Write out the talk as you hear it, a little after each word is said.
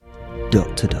The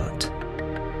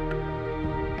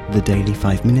Daily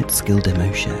 5-Minute Skill Demo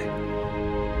Show.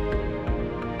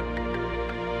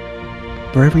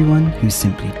 For everyone who's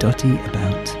simply dotty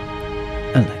about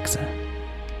Alexa.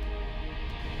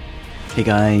 Hey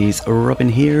guys, Robin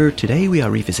here. Today we are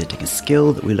revisiting a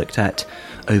skill that we looked at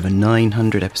over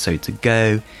 900 episodes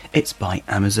ago. It's by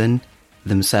Amazon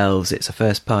themselves. It's a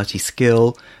first-party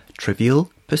skill,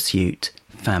 Trivial Pursuit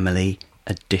Family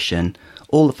Edition.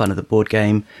 All the fun of the board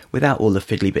game without all the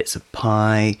fiddly bits of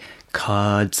pie,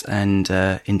 cards, and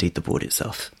indeed the board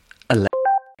itself.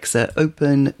 Alexa,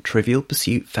 open Trivial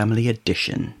Pursuit Family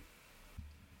Edition.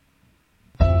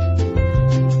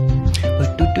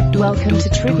 Welcome to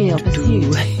Trivial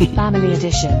Pursuit Family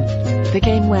Edition, the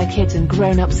game where kids and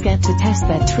grown-ups get to test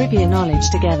their trivia knowledge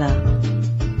together.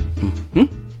 Mm-hmm.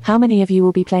 How many of you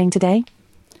will be playing today?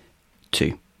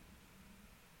 2.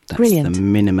 That's Brilliant. the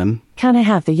minimum. Can I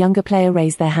have the younger player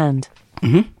raise their hand?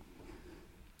 Mm-hmm.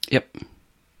 Yep.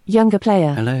 Younger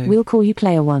player. Hello. We'll call you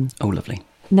player 1. Oh, lovely.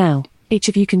 Now, each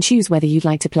of you can choose whether you'd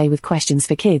like to play with questions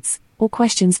for kids or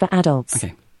questions for adults.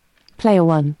 Okay. Player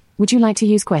 1, would you like to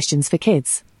use questions for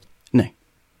kids? No.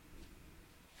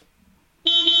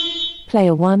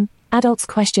 Player 1, adults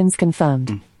questions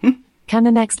confirmed. Mm-hmm. Can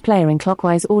the next player in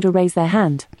clockwise order raise their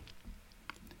hand?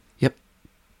 Yep.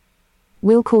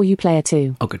 We'll call you player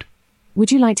 2. Oh, good. Would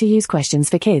you like to use questions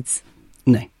for kids?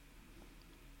 No.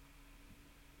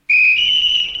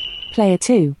 Player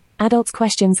 2, adults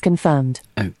questions confirmed.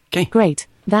 Okay. Great,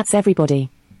 that's everybody.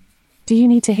 Do you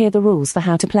need to hear the rules for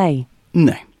how to play?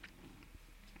 No.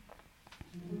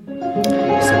 So we're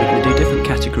going to do different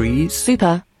categories.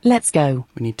 Super, let's go.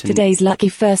 We need to Today's lucky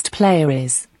first player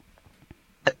is...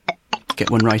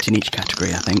 get one right in each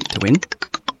category, I think, to win.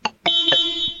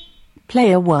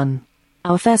 Player 1.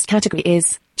 Our first category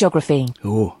is Geography.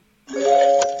 Oh.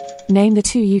 Name the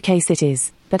 2 UK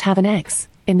cities that have an X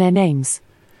in their names.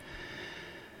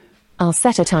 I'll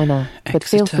set a timer, but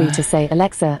feel Exeter. free to say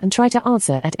Alexa and try to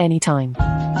answer at any time.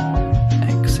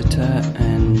 Exeter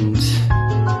and...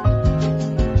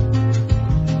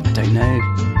 I don't know.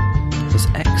 There's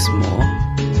Exmoor.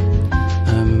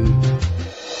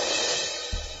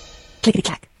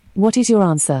 Clickety-clack. What is your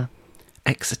answer?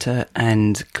 Exeter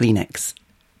and Kleenex.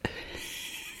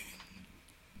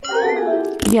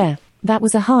 Yeah, that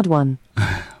was a hard one.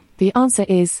 The answer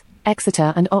is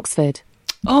Exeter and Oxford.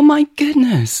 Oh my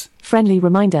goodness! Friendly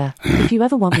reminder, if you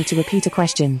ever want me to repeat a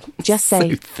question, just So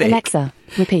say, thick. Alexa,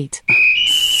 repeat.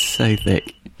 So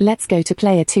thick. Let's go to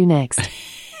player 2 next.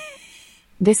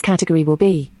 This category will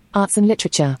be Arts and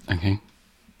Literature. Okay.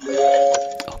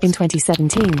 In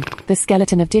 2017, the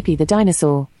skeleton of Dippy the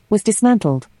dinosaur was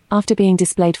dismantled after being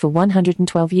displayed for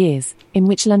 112 years in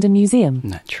which London museum?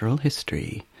 Natural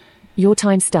history. Your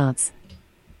time starts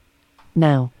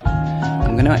now.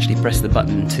 I'm going to actually press the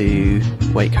button to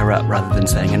wake her up rather than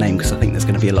saying her name because I think there's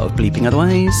going to be a lot of bleeping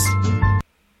otherwise.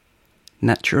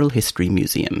 Natural History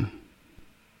Museum.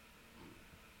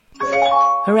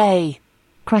 Hooray!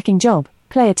 Cracking job,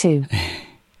 player 2.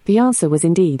 The answer was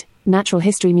indeed Natural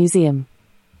History Museum.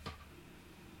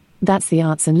 That's the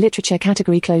Arts and Literature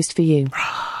category closed for you.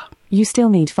 You still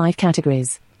need 5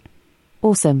 categories.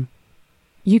 Awesome.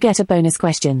 You get a bonus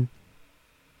question.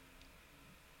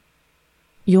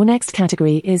 Your next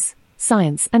category is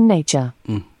Science and Nature.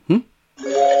 Mm-hmm.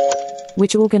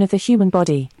 Which organ of the human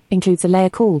body includes a layer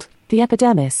called the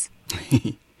epidermis?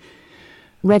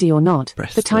 Ready or not,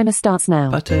 Press the timer starts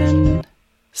now. Button.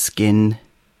 Skin.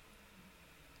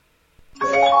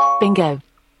 Bingo.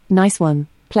 Nice one,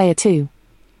 player 2.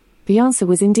 The answer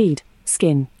was indeed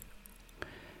skin.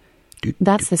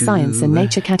 That's the Science and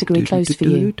Nature category closed for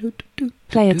you.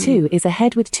 Player 2 is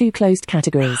ahead with 2 closed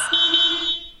categories.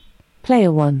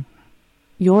 Player 1.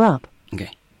 You're up.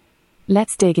 Okay.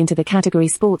 Let's dig into the category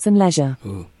Sports and Leisure.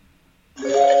 Ooh.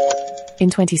 In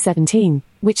 2017,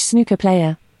 which snooker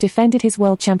player defended his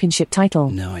World Championship title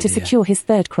No to idea. secure his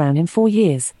 3rd crown in 4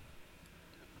 years?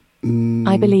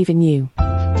 I believe in you.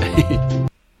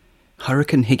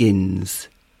 Hurricane Higgins.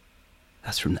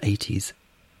 That's from the 80s.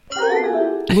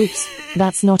 Whoops,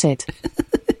 that's not it.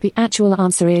 The actual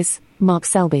answer is Mark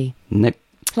Selby. Nope.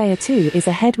 Player 2 is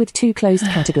ahead with 2 closed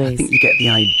I categories. think you get the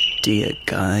idea,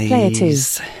 guys. Player 2.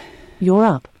 You're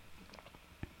up.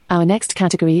 Our next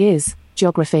category is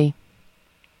Geography.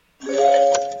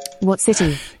 What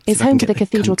city is I can home to get the the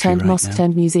cathedral country turned right mosque now.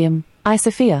 turned museum, Hagia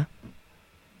Sophia?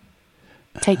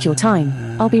 Take your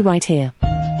time. I'll be right here.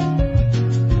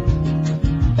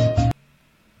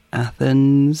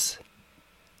 Athens.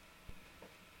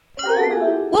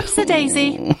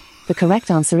 Whoops-a-daisy. The correct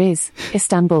answer is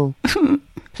Istanbul.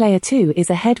 Player 2 is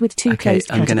ahead with 2 Okay, closed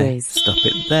I'm going to categories. stop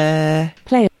it there.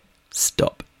 Player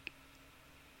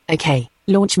Okay,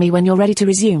 launch me when you're ready to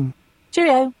resume.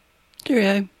 Cheerio.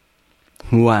 Cheerio.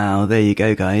 Wow, there you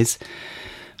go, guys.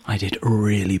 I did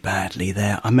really badly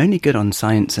there. I'm only good on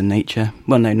science and nature.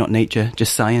 Well, no, not nature,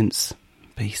 just science,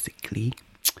 basically.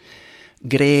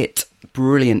 Great.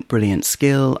 Brilliant, brilliant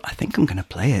skill. I think I'm going to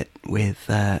play it with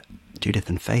Judith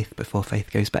and Faith before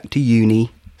Faith goes back to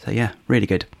uni. So yeah, really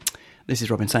good. This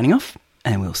is Robin signing off,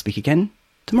 and we'll speak again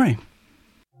tomorrow.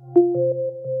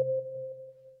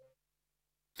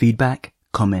 Feedback,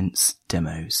 comments,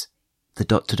 demos. The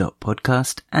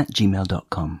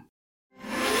podcast@gmail.com.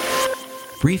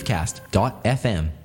 Briefcast.fm